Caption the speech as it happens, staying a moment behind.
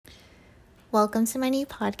Welcome to my new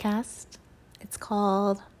podcast. It's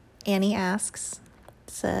called Annie Asks.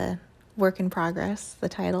 It's a work in progress, the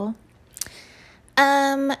title.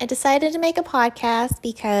 I decided to make a podcast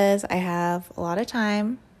because I have a lot of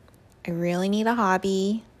time. I really need a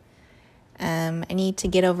hobby. I need to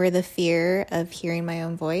get over the fear of hearing my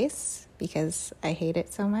own voice because I hate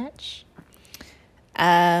it so much.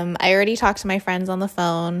 I already talked to my friends on the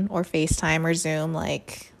phone or FaceTime or Zoom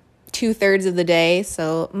like 2/3 of the day,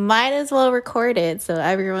 so might as well record it so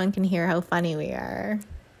everyone can hear how funny we are.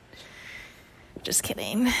 Just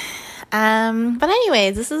kidding. But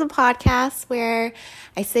anyways, this is a podcast where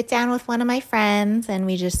I sit down with one of my friends and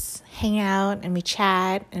we just hang out and we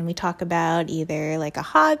chat and we talk about either like a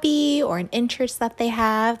hobby or an interest that they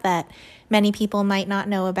have that many people might not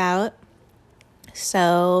know about.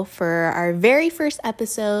 So for our very first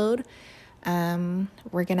episode,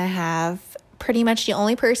 we're going to have pretty much the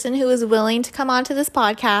only person who is willing to come onto this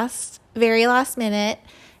podcast very last minute,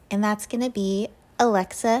 and that's going to be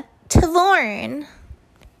Alexa Tavorn.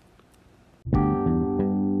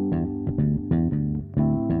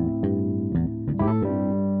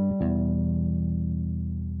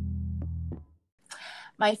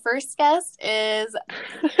 My first guest is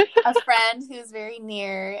a friend who's very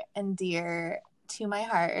near and dear to my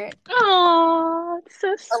heart. Oh,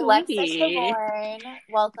 so sweet. Alexa Tavorn.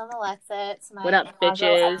 Welcome, Alexa, to my What up, inaugural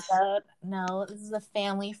bitches? episode. No, this is a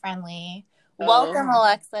family-friendly. Welcome,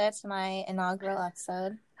 Alexa, to my inaugural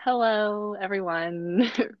episode. Hello,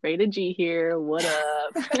 everyone. Rated G here. What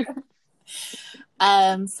up?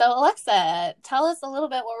 So Alexa, tell us a little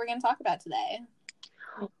bit what we're going to talk about today.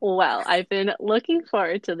 Well, I've been looking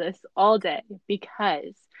forward to this all day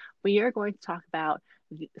because we are going to talk about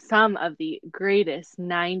some of the greatest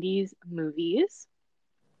 90s movies.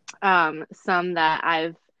 Some that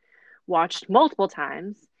I've watched multiple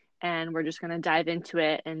times, and we're just going to dive into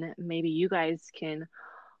it, and maybe you guys can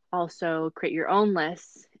also create your own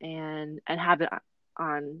lists and have it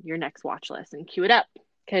on your next watch list and queue it up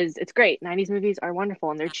because it's great. 90s movies are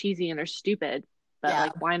wonderful and they're cheesy and they're stupid, but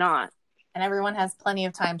like, why not? And everyone has plenty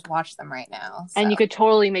of time to watch them right now. So. And you could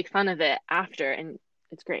totally make fun of it after, and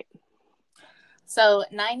it's great. So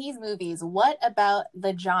 90s movies, what about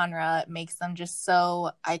the genre makes them just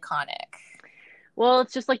so iconic? Well,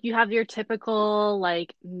 it's just like you have your typical,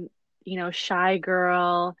 like, shy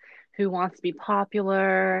girl who wants to be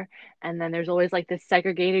popular, and then there's always like this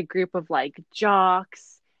segregated group of like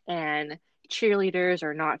jocks and cheerleaders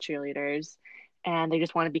or not cheerleaders, and they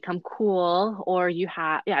just want to become cool. Or you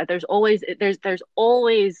have, there's always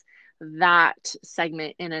that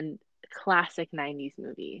segment in a classic 90s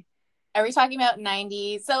movie. Are we talking about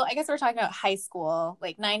 90s? So I guess we're talking about high school,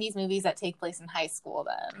 like 90s movies that take place in high school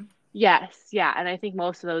then. Yes, yeah, and I think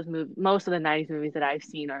most of the 90s movies that I've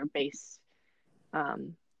seen are based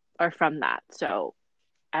are from that. So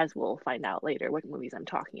as we'll find out later what movies I'm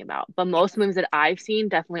talking about. But most movies that I've seen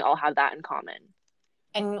definitely all have that in common.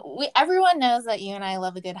 And everyone knows that you and I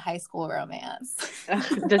love a good high school romance.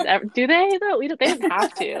 Do they though? They didn't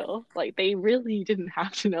have to. Like, they really didn't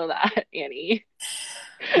have to know that, Annie.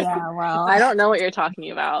 Yeah, well, I don't know what you're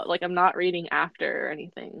talking about. Like, I'm not reading after or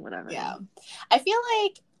anything, whatever. Yeah. I feel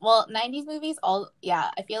like, 90s movies,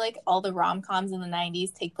 I feel like all the rom-coms in the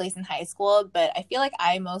 90s take place in high school, but I feel like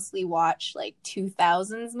I mostly watch like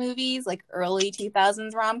 2000s movies, like early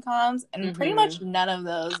 2000s rom-coms, and pretty much none of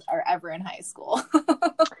those are ever in high school.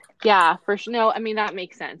 Yeah, for sure. No, I mean, that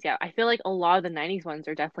makes sense. Yeah, I feel like a lot of the 90s ones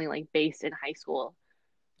are definitely like based in high school.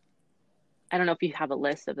 I don't know if you have a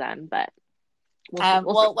list of them, but what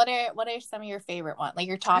are some of your favorite ones? Like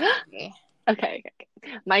your top 3? Okay.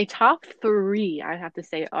 My top 3, I have to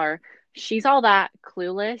say, are She's All That,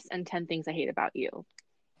 Clueless, and 10 Things I Hate About You.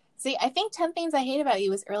 See, I think 10 Things I Hate About You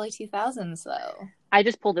was early 2000s, though. I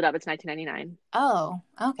just pulled it up. It's 1999. Oh,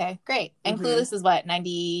 okay, great. And Clueless is what,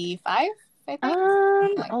 95, I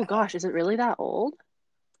think? Gosh, is it really that old?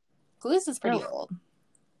 Clueless is pretty old.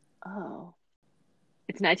 Oh.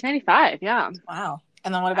 It's 1995, yeah. Wow.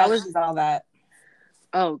 And then what about She's All That?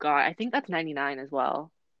 Oh, God, I think that's 99 as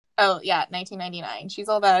well. Oh, yeah, 1999. She's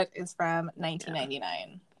All That is from 1999.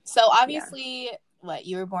 Yeah. So obviously,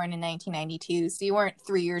 you were born in 1992, so you weren't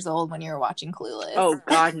 3 years old when you were watching Clueless. Oh,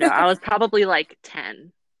 God, no. I was probably like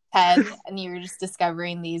 10. 10, and you were just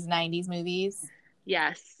discovering these 90s movies?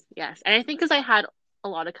 Yes. And I think because I had a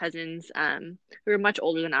lot of cousins who were much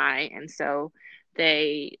older than I, and so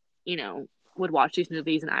they, would watch these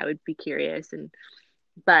movies and I would be curious.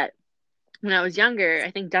 But when I was younger,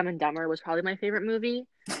 I think Dumb and Dumber was probably my favorite movie.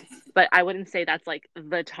 But I wouldn't say that's like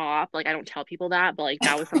the top. Like I don't tell people that, but like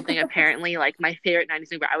that was something apparently like my favorite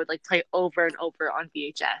 90s movie I would like play over and over on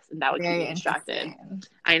VHS and that would keep Very me distracted. interesting.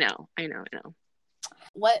 I know.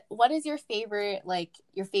 What is your favorite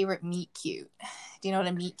meet cute? Do you know what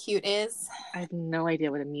a meet cute is? I have no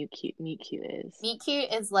idea what a meet cute is. Meet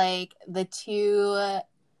cute is like the two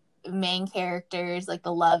main characters, like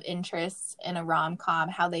the love interests in a rom-com,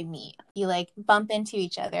 how they meet. You like bump into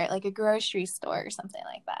each other at like a grocery store or something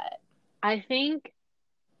like that. I think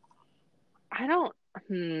I don't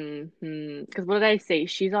because what did I say?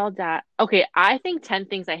 She's all that. Okay, I think 10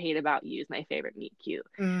 Things I Hate About You is my favorite meet cute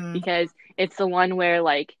Mm. because it's the one where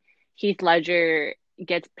like Heath Ledger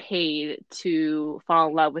gets paid to fall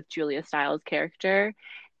in love with Julia Stiles' character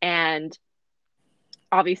and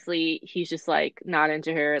obviously he's just like not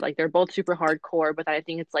into her. Like they're both super hardcore, but I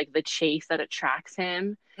think it's like the chase that attracts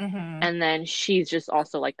him. Mm-hmm. And then she's just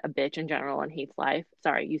also like a bitch in general and hates life.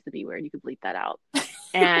 Sorry, use the B word. You could bleep that out.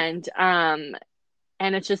 And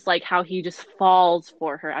and it's just like how he just falls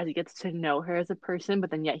for her as he gets to know her as a person, but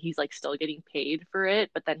then yet he's like still getting paid for it.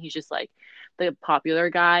 But then he's just like the popular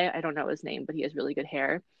guy. I don't know his name, but he has really good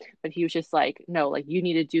hair. But he was just like, no, like you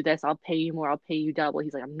need to do this. I'll pay you more. I'll pay you double.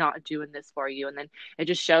 He's like, I'm not doing this for you. And then it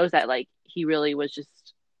just shows that like he really was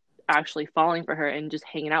just actually falling for her and just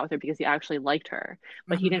hanging out with her because he actually liked her.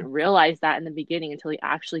 But he Mm-hmm. didn't realize that in the beginning until he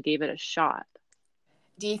actually gave it a shot.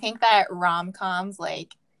 Do you think that rom-coms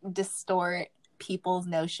like distort people's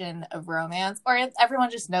notion of romance, or everyone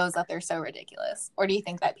just knows that they're so ridiculous? Or do you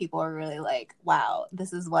think that people are really like, wow,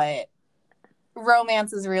 this is what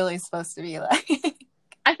romance is really supposed to be like?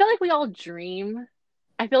 I feel like we all dream.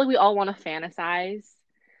 I feel like we all want to fantasize.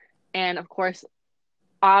 And of course,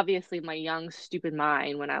 obviously my young, stupid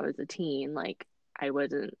mind when I was a teen, like I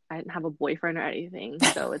didn't have a boyfriend or anything.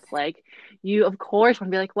 So it's like you of course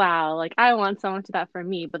want to be like, wow, like I want someone to do that for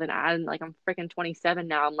me. But then I'm freaking 27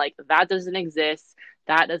 now. I'm like, that doesn't exist.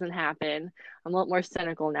 That doesn't happen. I'm a little more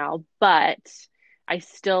cynical now, but I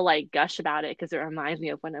still like gush about it because it reminds me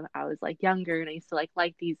of when I was like younger and I used to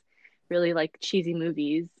like these really like cheesy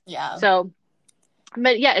movies. Yeah. So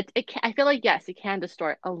but yeah, I feel like yes, it can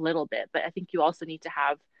distort a little bit, but I think you also need to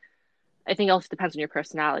have. I think it also depends on your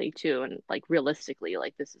personality too, and like realistically,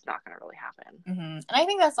 like this is not going to really happen. Mm-hmm. And I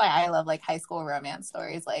think that's why I love like high school romance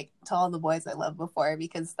stories, like To All the Boys I Loved Before,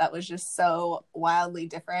 because that was just so wildly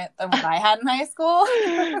different than what I had in high school.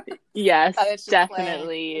 Yes, That it's just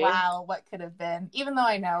definitely. like, wow, what could have been? Even though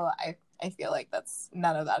I know I feel like that's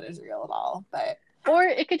none of that is real at all. But Or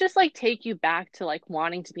it could just like take you back to like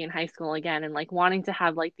wanting to be in high school again and like wanting to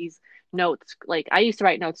have like these notes. Like I used to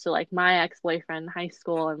write notes to like my ex-boyfriend in high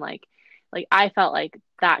school and like I felt like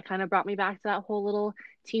that kind of brought me back to that whole little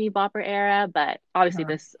teeny bopper era, but obviously mhm.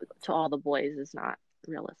 this To All the Boys is not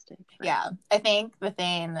realistic. Right? Yeah, I think the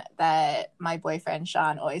thing that my boyfriend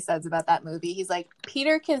Sean always says about that movie, he's like,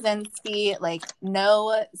 Peter Kavinsky, like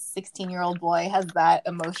no 16-year-old boy has that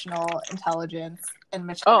emotional intelligence and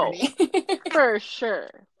Oh, maturity. for sure.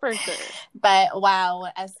 For sure. But wow,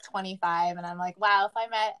 as 25, and I'm like, wow, if I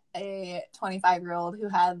met a 25-year-old who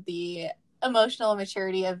had the emotional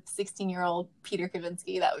maturity of 16-year-old Peter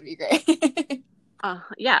Kavinsky, that would be great.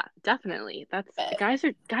 Yeah, definitely. That's But guys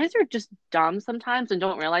are just dumb sometimes and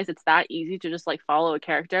don't realize it's that easy to just like follow a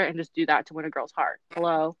character and just do that to win a girl's heart.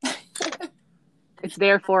 Hello. It's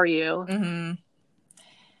there for you. mm-hmm.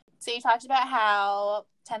 So you talked about how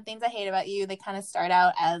 10 Things I Hate About You, they kind of start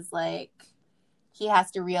out as like he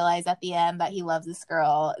has to realize at the end that he loves this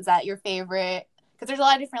girl. Is that your favorite? Because there's a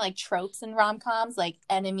lot of different like tropes in rom-coms, like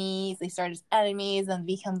enemies. They start as enemies and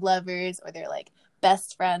become lovers, or they're like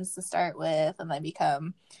best friends to start with and then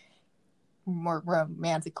become more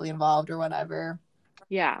romantically involved or whatever.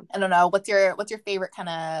 Yeah. I don't know. What's your favorite kind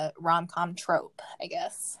of rom-com trope, I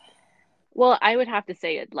guess? Well, I would have to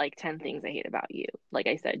say it like 10 things I hate about you. Like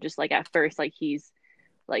I said, just like at first like he's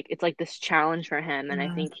like it's like this challenge for him and I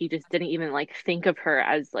Mm. think he just didn't even like think of her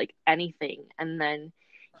as like anything and then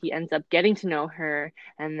he ends up getting to know her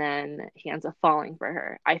and then he ends up falling for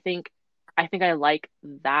her. I think I like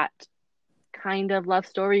that kind of love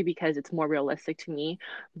story because it's more realistic to me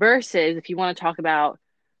versus if you want to talk about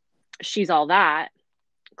She's All That.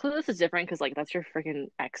 Clueless is different because like that's your freaking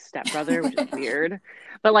ex stepbrother, which is weird.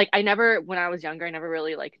 But like I never, when I was younger, I never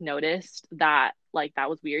really like noticed that like that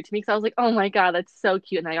was weird to me because I was like, oh my God, that's so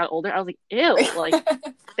cute. And then I got older, I was like, ew, like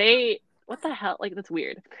what the hell? Like that's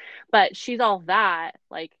weird. But She's All That,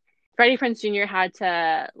 like Freddie Prinze Jr. had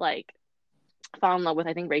to like fall in love with,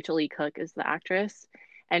 I think Rachel Lee Cook is the actress.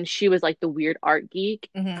 and she was like the weird art geek.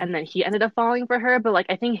 Mm-hmm. And then he ended up falling for her. But like,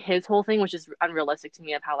 I think his whole thing was just unrealistic to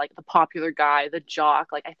me of how like the popular guy, the jock,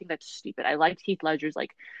 like I think that's stupid. I liked Heath Ledger's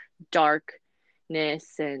like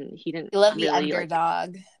darkness, and he didn't You love the really like,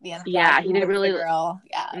 underdog, the yeah, underdog he who didn't was the really, girl.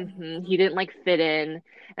 Yeah. he didn't like fit in.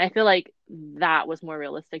 And I feel like that was more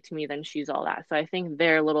realistic to me than She's All That. So I think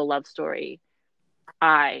their little love story,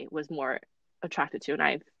 I was more attracted to, and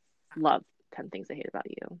I love 10 Things I Hate About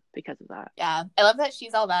You because of that. Yeah. I love that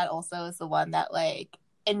She's All That also is the one that like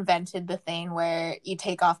invented the thing where you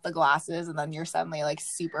take off the glasses and then you're suddenly like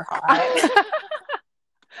super hot.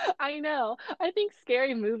 I know. I think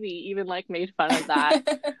Scary Movie even like made fun of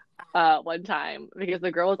that one time because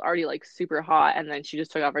the girl was already like super hot and then she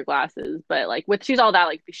just took off her glasses. But like with She's All That,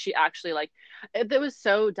 like she actually like it was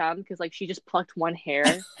so dumb because like she just plucked one hair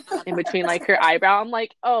in between like her eyebrow. I'm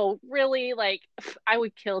like, oh really? Like I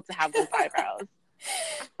would kill to have those eyebrows.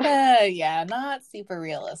 Yeah, not super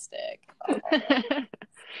realistic.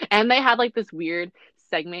 And they had like this weird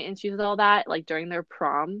segment in She's All That, like during their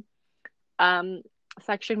prom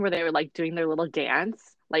section where they were like doing their little dance.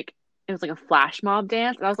 Like it was like a flash mob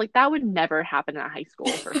dance. And I was like, that would never happen in high school,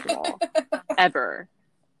 first of all. Ever.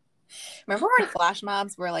 Remember when flash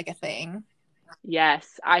mobs were like a thing?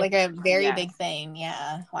 Yes. Like a very big thing.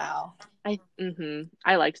 Yeah. Wow. I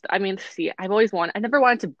liked I mean, see, I never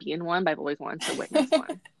wanted to be in one, but I've always wanted to witness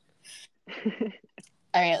one.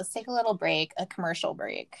 All right, let's take a little break, a commercial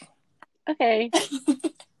break. Okay.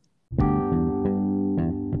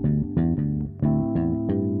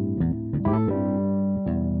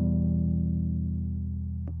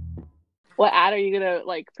 What ad are you gonna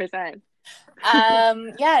like present?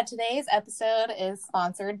 Yeah, today's episode is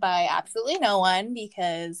sponsored by absolutely no one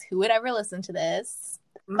because who would ever listen to this?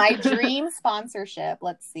 My dream sponsorship.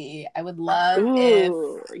 Let's see. I would love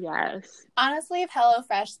yes. Honestly, if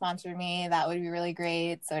HelloFresh sponsored me, that would be really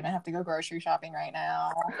great. So I don't have to go grocery shopping right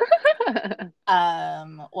now.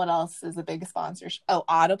 What else is a big sponsorship? Oh,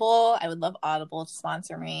 Audible. I would love Audible to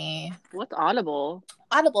sponsor me. What's Audible?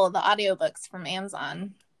 Audible, the audiobooks from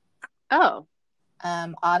Amazon. Oh.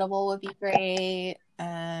 Audible would be great.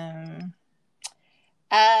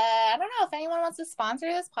 I don't know if anyone wants to sponsor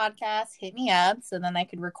this podcast, hit me up so then I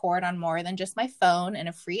could record on more than just my phone in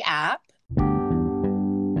a free app.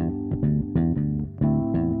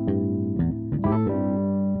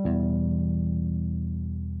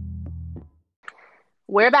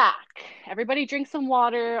 We're back. Everybody drink some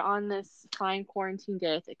water on this fine quarantine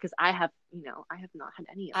day because I have not had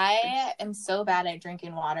any of this. I am so bad at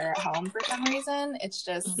drinking water at home for some reason. It's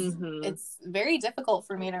just, it's very difficult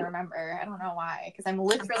for me to remember. I don't know why, because I'm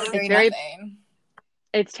literally doing nothing.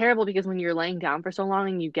 It's terrible because when you're laying down for so long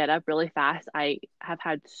and you get up really fast, I have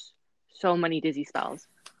had so many dizzy spells.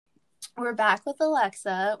 We're back with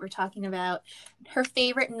Alexa. We're talking about her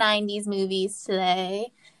favorite 90s movies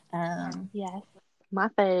today. Yes. My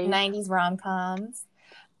fave. 90s rom-coms.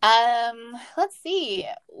 Let's see.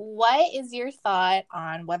 What is your thought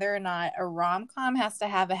on whether or not a rom-com has to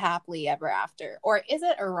have a happily ever after? Or is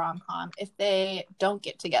it a rom-com if they don't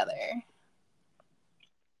get together?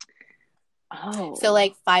 Oh. So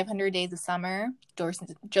like 500 Days of Summer,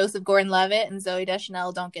 Joseph Gordon-Levitt and Zooey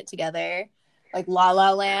Deschanel don't get together. Like La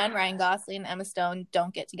La Land, Ryan Gosling and Emma Stone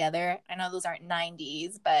don't get together. I know those aren't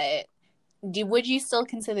 90s, but would you still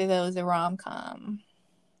consider those a rom-com?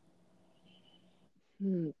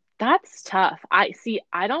 That's tough. I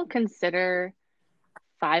don't consider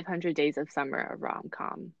 500 Days of Summer a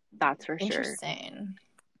rom-com. That's for sure. Interesting.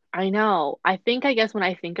 I know. I guess when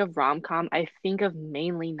I think of rom-com, I think of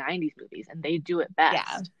mainly 90s movies and they do it best.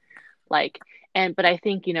 Yeah. But I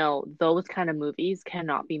think, those kind of movies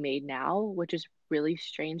cannot be made now, which is really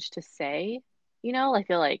strange to say. I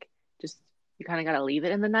feel like just you kind of got to leave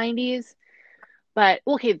it in the 90s. But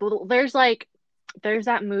okay, there's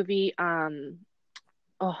that movie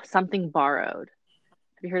Something Borrowed.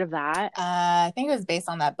 Have you heard of that? I think it was based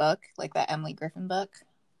on that book, like that Emily Griffin book.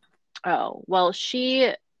 Oh, well,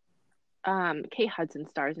 Kate Hudson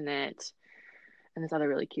stars in it, and this other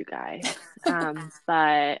really cute guy.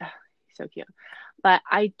 But he's so cute. But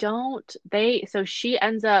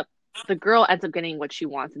the girl ends up getting what she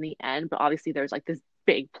wants in the end, but obviously there's like this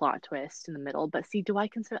big plot twist in the middle. But see,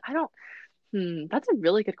 that's a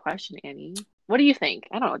really good question, Annie. What do you think?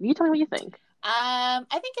 I don't know. You tell me what you think. I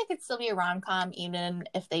think it could still be a rom-com even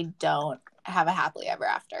if they don't have a happily ever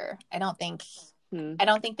after. I don't think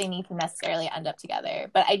they need to necessarily end up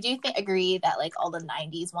together. But I do agree that like all the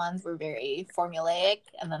 90s ones were very formulaic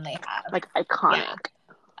and then they have like iconic.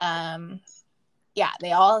 Yeah,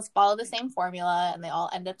 they all follow the same formula and they all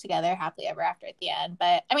end up together happily ever after at the end.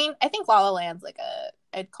 But I mean, I think La La Land's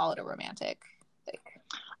I'd call it a romantic.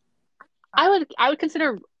 I would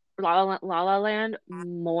consider La La Land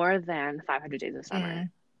more than 500 Days of Summer.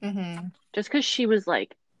 Mm. Mm-hmm. Just because she was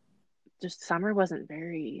like, just Summer wasn't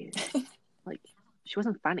very, like, she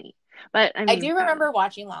wasn't funny. But I I mean, do I don't know. remember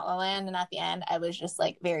watching La La Land, and at the end, I was just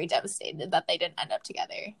like very devastated that they didn't end up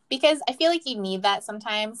together because I feel like you need that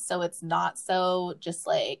sometimes, so it's not so just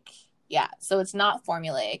like yeah, so it's not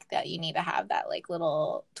formulaic that you need to have that like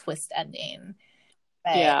little twist ending.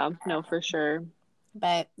 But Yeah, no, for sure.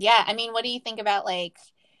 yeah, I mean, what do you think about like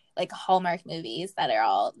Hallmark movies that are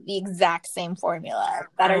all the exact same formula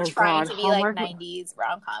that are Oh trying God, to be like Hallmark. 90s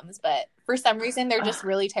rom-coms, but for some reason they're Ugh. just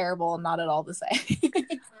really terrible and not at all the same.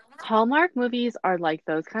 Hallmark movies are like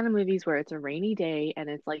those kind of movies where it's a rainy day and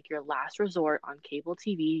it's like your last resort on cable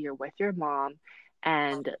TV. You're with your mom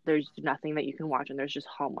and there's nothing that you can watch and there's just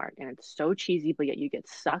Hallmark and it's so cheesy, but yet you get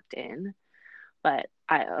sucked in. But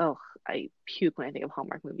I puke when I think of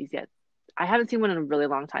Hallmark movies yet. I haven't seen one in a really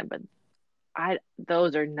long time, but I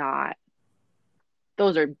those are not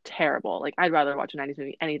those are terrible. Like I'd rather watch a 90s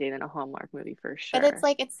movie any day than a Hallmark movie for But it's sure.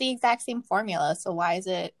 like it's the exact same formula, so why is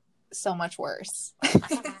it so much worse?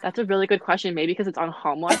 That's a really good question. Maybe because it's on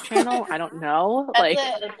Hallmark Channel. I don't know. Like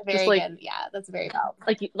That's a just very like good. Yeah, that's a very valid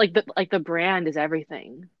point. like the brand is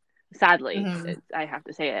everything. Sadly, Mm-hmm. I have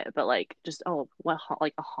to say it, but like just what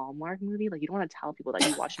like a Hallmark movie? Like you don't want to tell people that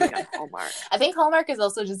you watched a movie on Hallmark. I think Hallmark is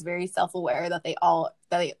also just very self-aware that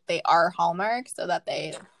they are Hallmark, so that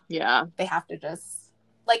Yeah. they have to just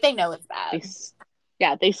like they know it's bad. They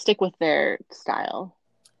yeah, they stick with their style.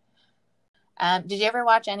 Did you ever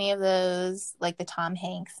watch any of those, like the Tom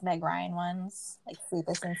Hanks, Meg Ryan ones, like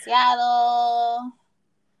Sleepless in Seattle?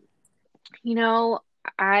 You know,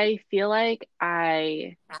 I feel like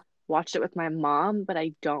I watched it with my mom, but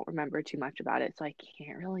I don't remember too much about it, so I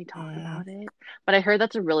can't really talk Mm, about it. But I heard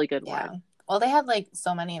that's a really good yeah. one. Well, they had like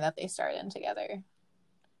so many that they starred in together.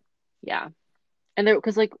 Yeah. And there,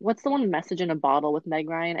 because like, what's the one Message in a Bottle with Meg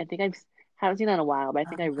Ryan? I think haven't seen that in a while, but I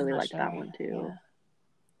think I I'm really not liked that sure. one Yeah. too.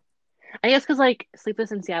 I guess because like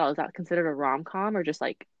Sleepless in Seattle, is that considered a rom-com or just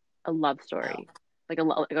like a love Oh, story? Like a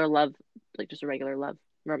love, like just a regular love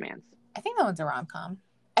romance. I think that one's a rom com.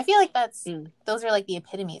 I feel like Mm. those are like the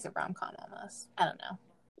epitomes of rom com almost. I don't know.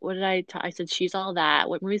 What did I said She's All That.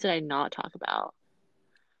 What movies did I not talk about?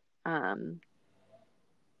 Um,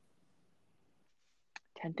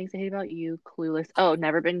 10 Things I Hate About You, Clueless. Oh,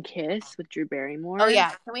 Never Been Kissed with Drew Oh Barrymore.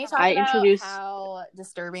 yeah, can we talk I about introduced, how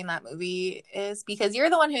disturbing that movie is? Because you're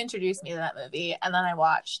the one who introduced me to that movie, and then I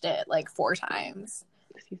watched it like four times.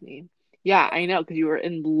 excuse me. Yeah, I know, because you were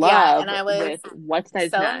in Yeah, love and I was with What's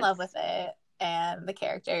His so in Nuts. love with it and the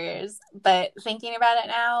characters. But thinking about it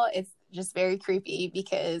now, it's just very creepy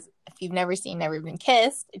because if you've never seen Never Been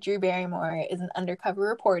Kissed, Drew Barrymore is an undercover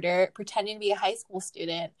reporter pretending to be a high school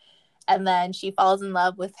student. And then she falls in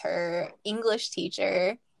love with her English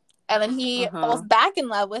teacher. And then he falls Uh-huh. back in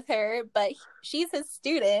love with her, but she's his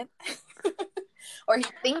student. Or he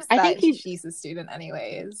thinks I think that he, she's his student,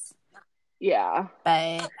 anyways. yeah.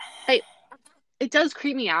 But I It does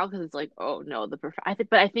creep me out because it's like, oh no, but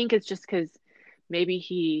I think it's just because maybe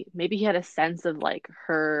he had a sense of like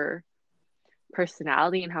her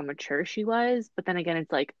personality and how mature she was. But then again,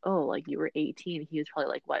 it's like, oh, like you were 18. He was probably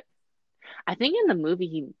like what? I think in the movie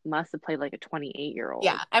he must have played like a 28-year-old.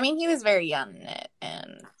 yeah, I mean, he was very young in it.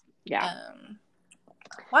 And Yeah. um,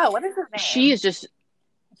 wow, what is his She name? is just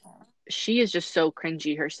she is just so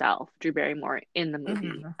cringy herself, Drew Barrymore in the movie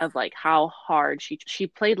Mm-hmm. of like how hard she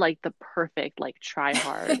played like the perfect like try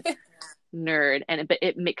hard nerd and but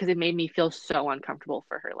it because it made me feel so uncomfortable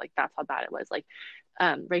for her. Like that's how bad it was. Like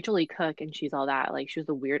Rachel Lee Cook and She's All That, like she was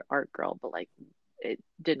a weird art girl, but like it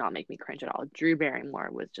did not make me cringe at all. Drew Barrymore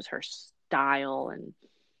was just her style and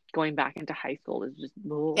going back into high school was just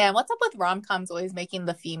ugh. Yeah, and what's up with rom coms always making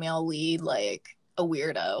the female lead like a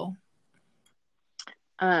weirdo?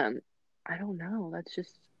 um I don't know. That's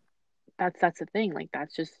the thing. Like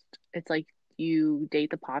that's just it's like you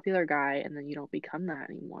date the popular guy and then you don't become that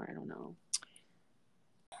anymore. I don't know.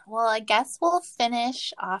 Well, I guess we'll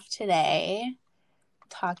finish off today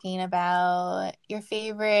talking about your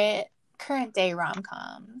favorite current day rom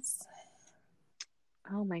coms.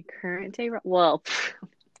 Oh, my current day. Well,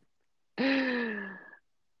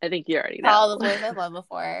 I think you already For know. all the boys I've loved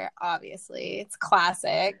before, obviously. It's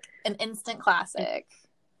classic, an instant classic.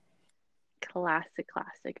 Classic,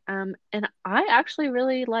 classic. And I actually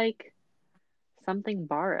really like Something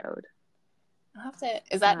Borrowed. I'll have to,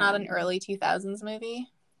 is that not an Um, early 2000s movie?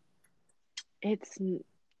 it's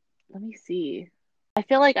let me see. I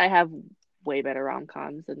feel like I have way better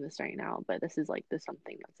rom-coms than this right now, but this is like the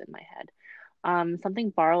something that's in my head. Something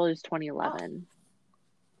Borrowed is Oh, 2011.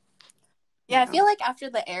 Yeah, I feel like after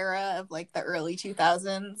the era of like the early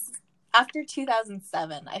 2000s, after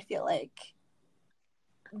 2007, I feel like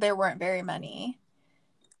there weren't very many.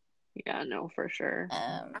 Yeah, no, for sure.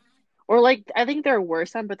 Um, Or like I think there were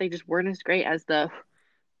some, but they just weren't as great as the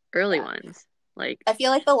early yeah. ones. Like, I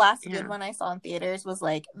feel like the last good yeah. one I saw in theaters was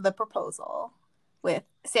like The Proposal with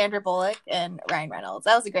Sandra Bullock and Ryan Reynolds.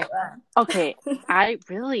 That was a great one. Okay, I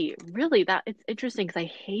really that it's interesting because I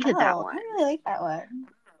hated that Oh, one. I really like that one.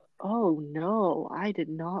 Oh no, I did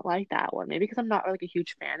not like that one. Maybe because I'm not like a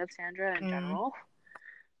huge fan of Sandra in Mm. general,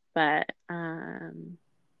 but I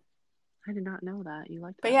did not know that you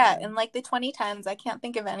liked But that yeah, one. in like the 2010s, I can't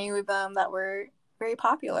think of any of them that were very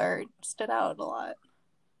popular, stood out a lot.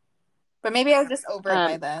 But maybe I was just over it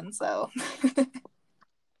by Um, then, so.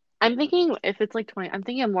 I'm thinking if it's like 20, I'm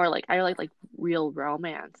thinking more like I like real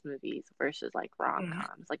romance movies versus like Mm.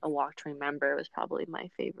 rom-coms. Like A Walk to Remember was probably my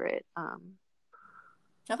favorite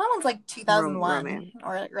That one's like romance. 2001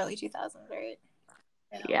 or like early 2000s, right?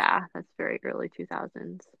 Yeah. Yeah, that's very early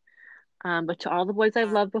 2000s. But to all the boys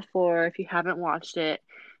I've loved before, if you haven't watched it,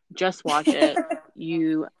 just watch it.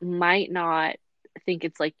 You might not think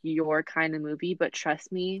it's like your kind of movie, but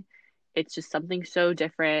trust me, it's just something so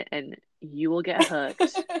different and you will get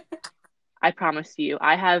hooked. I promise you.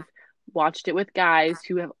 I have watched it with guys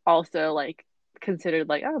who have also like considered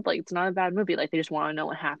like, oh, like it's not a bad movie. Like they just want to know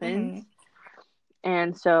what happens. Mm-hmm.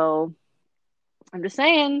 And so I'm just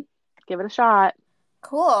saying, give it a shot.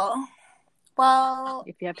 Cool. Well,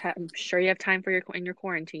 If you have time, I'm sure you have time for your in your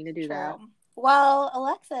quarantine to do that. true. Well,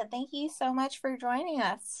 Alexa, thank you so much for joining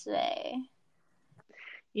us today.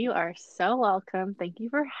 You are so welcome. Thank you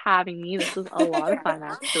for having me. This was a lot of fun,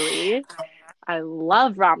 actually. I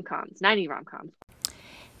love rom-coms, 90 rom-coms.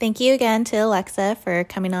 Thank you again to Alexa for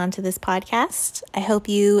coming on to this podcast. I hope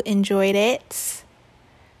you enjoyed it.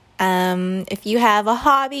 If you have a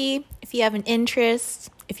hobby, if you have an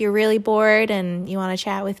interest, if you're really bored and you want to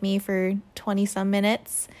chat with me for 20 some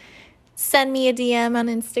minutes, send me a DM on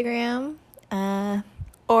Instagram,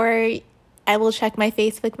 or I will check my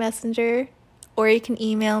Facebook Messenger, or you can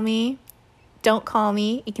email me. Don't call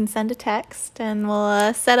me. You can send a text and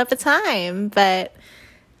we'll set up a time. But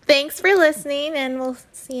thanks for listening and we'll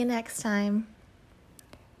see you next time.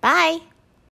 Bye.